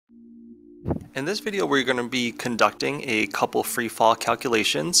In this video, we're going to be conducting a couple free fall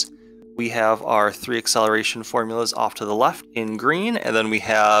calculations. We have our three acceleration formulas off to the left in green, and then we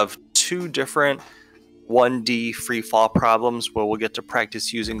have two different 1D free fall problems where we'll get to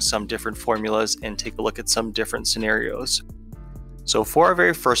practice using some different formulas and take a look at some different scenarios. So for our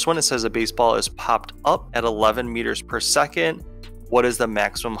very first one, it says a baseball is popped up at 11 meters per second. What is the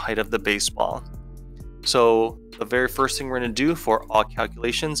maximum height of the baseball? So the very first thing we're going to do for all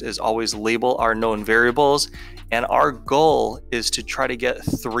calculations is always label our known variables, and our goal is to try to get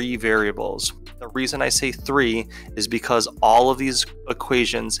three variables. The reason I say three is because all of these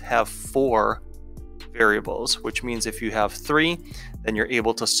equations have four variables, which means if you have three, then you're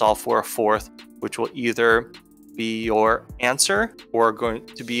able to solve for a fourth, which will either be your answer or going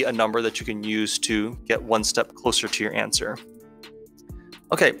to be a number that you can use to get one step closer to your answer.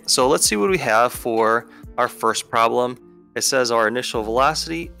 Okay, so let's see what we have for our first problem. It says our initial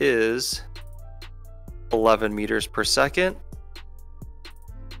velocity is 11 meters per second.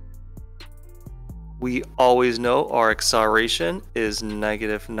 We always know our acceleration is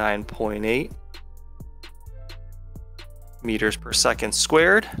negative 9.8 meters per second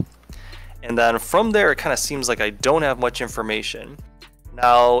squared. And then from there, it kind of seems like I don't have much information.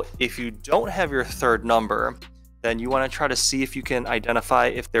 Now, if you don't have your third number, then you want to try to see if you can identify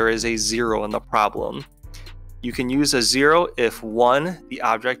if there is a zero in the problem. You can use a zero if one, the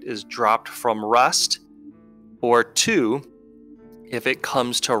object is dropped from rest, or two, if it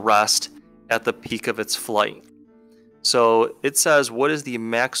comes to rest at the peak of its flight. So it says, what is the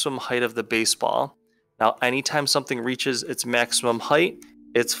maximum height of the baseball? Now, anytime something reaches its maximum height,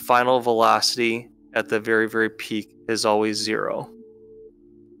 its final velocity at the very, very peak is always zero.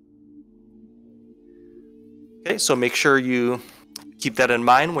 Okay, so make sure you keep that in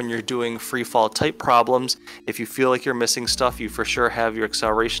mind when you're doing free fall type problems. If you feel like you're missing stuff, you for sure have your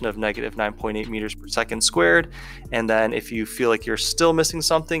acceleration of negative 9.8 meters per second squared. And then if you feel like you're still missing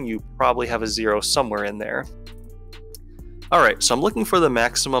something, you probably have a zero somewhere in there. All right, so I'm looking for the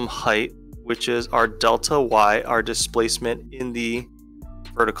maximum height, which is our delta y, our displacement in the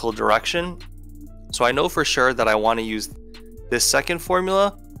vertical direction. So I know for sure that I want to use this second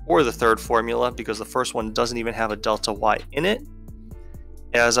formula or the third formula because the first one doesn't even have a delta y in it.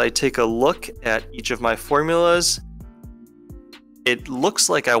 As I take a look at each of my formulas, it looks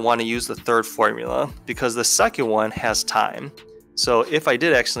like I want to use the third formula because the second one has time. So if I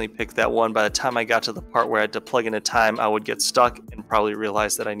did actually pick that one, by the time I got to the part where I had to plug in a time, I would get stuck and probably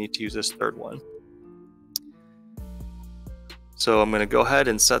realize that I need to use this third one. So I'm going to go ahead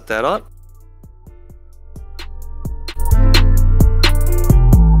and set that up.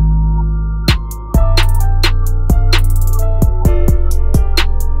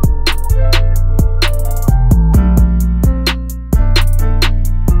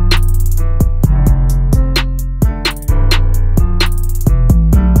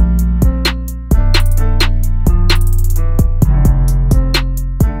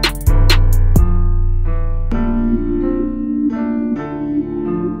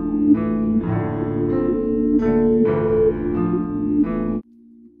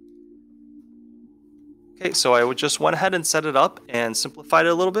 Okay, so I just went ahead and set it up and simplified it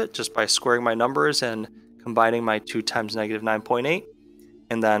a little bit just by squaring my numbers and combining my 2 times negative 9.8.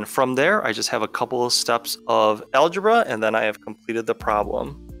 And then from there, I just have a couple of steps of algebra, and then I have completed the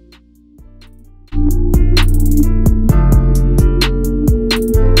problem.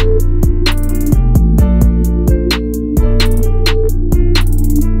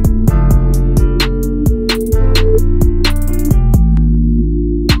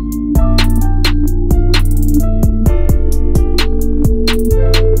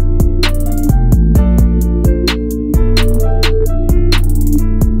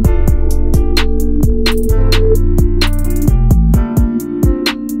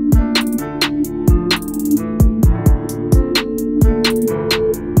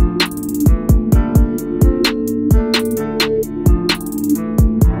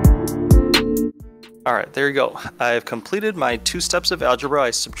 All right, there you go. I've completed my 2 steps of algebra.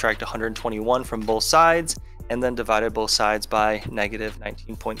 I subtract 121 from both sides and then divided both sides by negative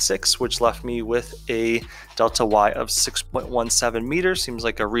 19.6, which left me with a delta y of 6.17 meters. Seems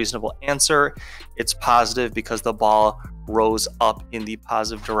like a reasonable answer. It's positive because the ball rose up in the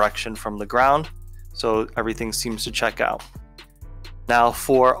positive direction from the ground. So everything seems to check out. Now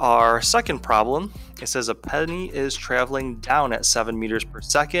for our second problem, it says a penny is traveling down at 7 meters per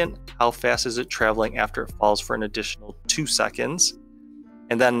second. How fast is it traveling after it falls for an additional 2 seconds?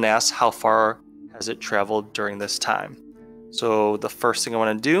 And then it asks how far has it traveled during this time. So the first thing I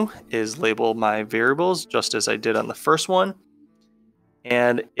want to do is label my variables just as I did on the first one.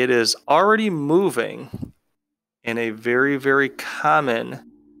 and it is already moving in a very, very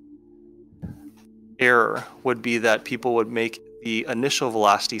common error would be that people would make the initial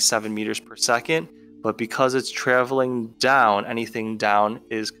velocity 7 meters per second, but because it's traveling down, anything down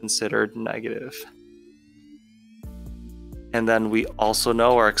is considered negative. And then we also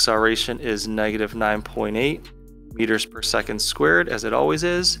know our acceleration is negative 9.8 meters per second squared, as it always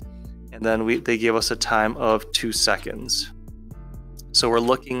is. And then they gave us a time of 2 seconds. So we're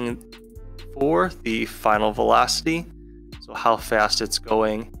looking for the final velocity, so how fast it's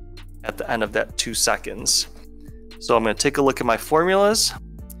going at the end of that 2 seconds. So I'm going to take a look at my formulas.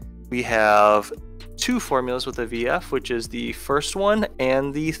 We have 2 formulas with a VF, which is the first one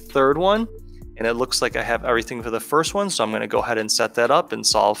and the third one. And it looks like I have everything for the first one, so I'm going to go ahead and set that up and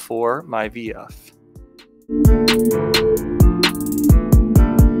solve for my VF.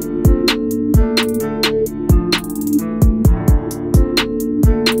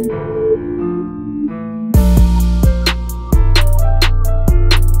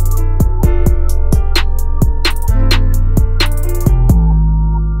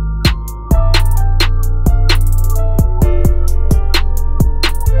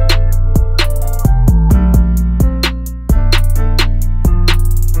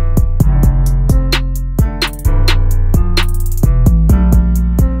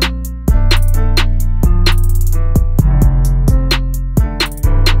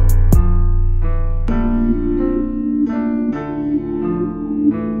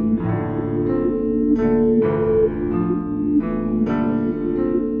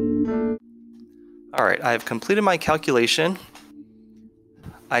 All right, I have completed my calculation.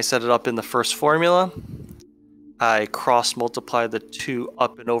 I set it up in the first formula. I cross multiply the 2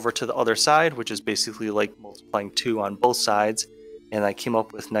 up and over to the other side, which is basically like multiplying 2 on both sides. And I came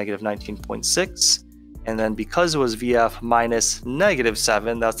up with negative 19.6. And then because it was VF minus negative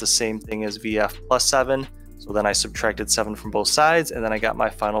 7, that's the same thing as VF plus 7. So then I subtracted 7 from both sides, and then I got my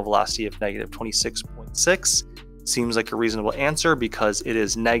final velocity of negative 26.6. Seems like a reasonable answer because it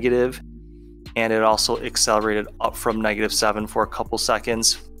is negative. And it also accelerated up from negative 7 for a couple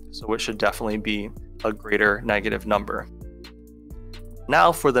seconds, so it should definitely be a greater negative number.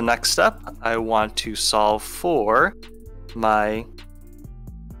 Now for the next step, I want to solve for my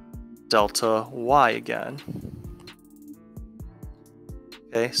delta y again.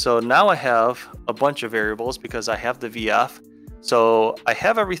 Okay, so now I have a bunch of variables because I have the VF. So I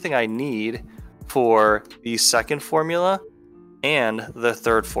have everything I need for the second formula and the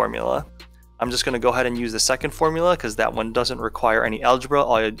third formula. I'm just going to go ahead and use the second formula because that one doesn't require any algebra.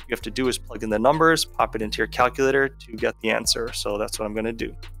 All you have to do is plug in the numbers, pop it into your calculator to get the answer. So that's what I'm going to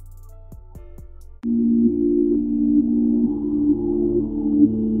do.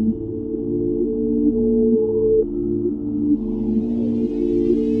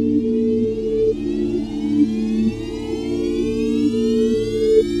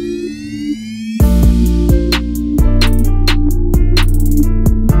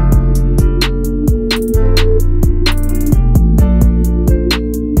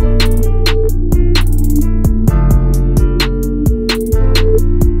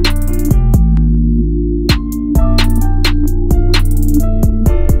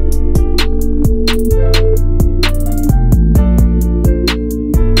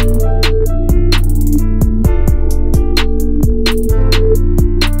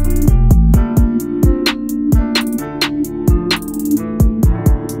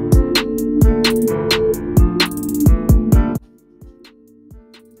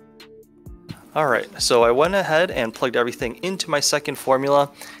 Alright, so I went ahead and plugged everything into my second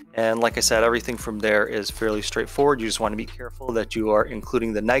formula, and like I said, everything from there is fairly straightforward. You just want to be careful that you are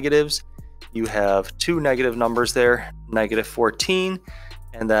including the negatives. You have 2 negative numbers there, negative 14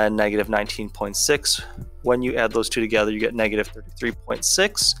 and then negative 19.6. When you add those 2 together, you get negative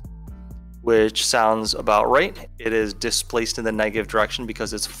 33.6, which sounds about right. It is displaced in the negative direction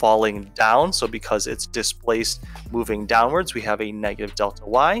because it's falling down, so because it's displaced moving downwards, we have a negative delta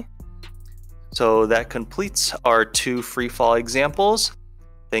y. So that completes our 2 free fall examples.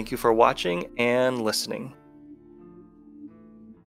 Thank you for watching and listening.